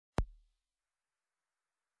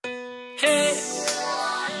Hey,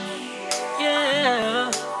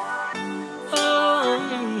 yeah. Oh,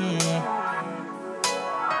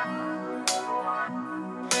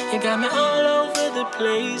 you got me all over the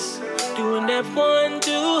place, doing that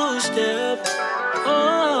 1-2 step.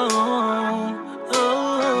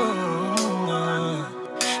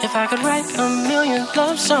 If I could write a million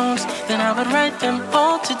love songs, then I would write them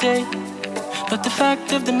all today. But the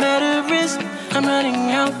fact of the matter is, I'm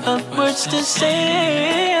running out of words to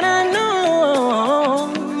say. And I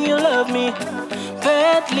know you love me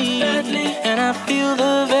badly, and I feel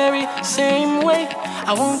the very same way.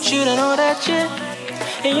 I want you to know that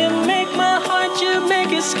and you make my heart, you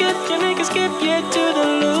make it skip, yeah, to the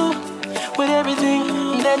loop. With everything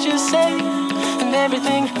that you say and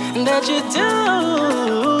everything that you do,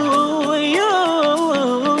 you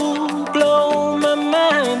blow my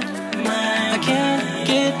mind. I can't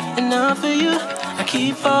get enough of you. I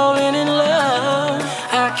keep falling in love.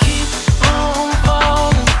 I keep on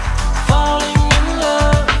falling in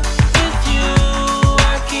love with you.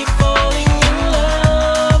 I keep falling in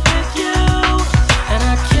love with you, and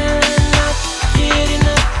I cannot get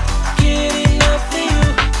enough of you.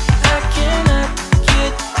 I cannot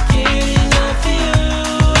get enough of you.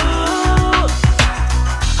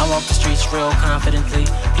 I walk the streets real confidently.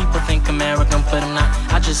 People think I'm arrogant, but I'm not.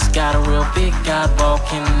 I just got a real big God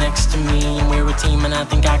walking next to me, and we're a team, and I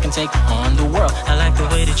think I can take on the world. I like the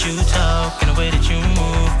way that you talk, and the way that you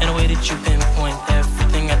move, and the way that you pinpoint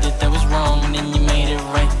everything I did that was wrong, and then you made it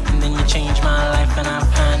right, and then you changed my life, and I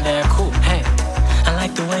find that cool. Hey, I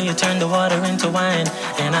like the way you turn the water into wine,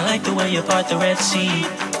 and I like the way you part the Red Sea.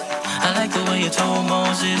 I like the way you told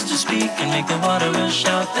Moses to speak and make the water rush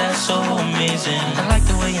out. That's so amazing. I like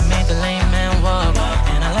the way you made the lame man walk,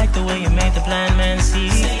 and I like the way you made the blind man see.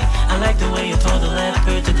 I like the way you told the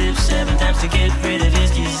leopard to dip 7 times to get rid of his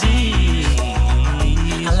disease.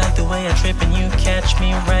 I like the way I trip and you catch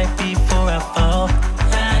me right before I fall.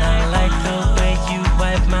 And I like the way you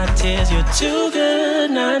wipe my tears. You're too good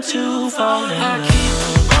not to fall in love. I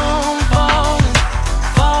keep on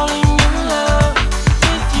falling in love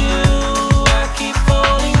with you. I keep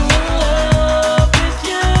falling in love with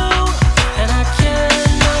you, and I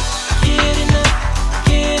cannot get enough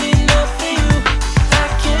of you. I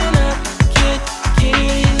cannot get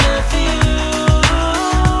enough of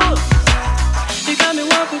you. You got me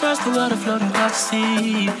walking across the water, floating across the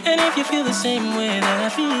sea. And if you feel the same way that I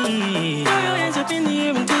feel, throw your hands up in the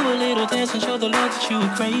air and do a little dance and show the Lord that you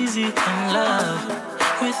are crazy in love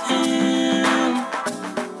with Him,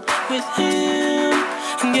 with Him.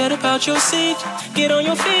 And get up out your seat, get on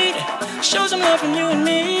your feet, show some love from you and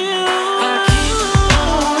me.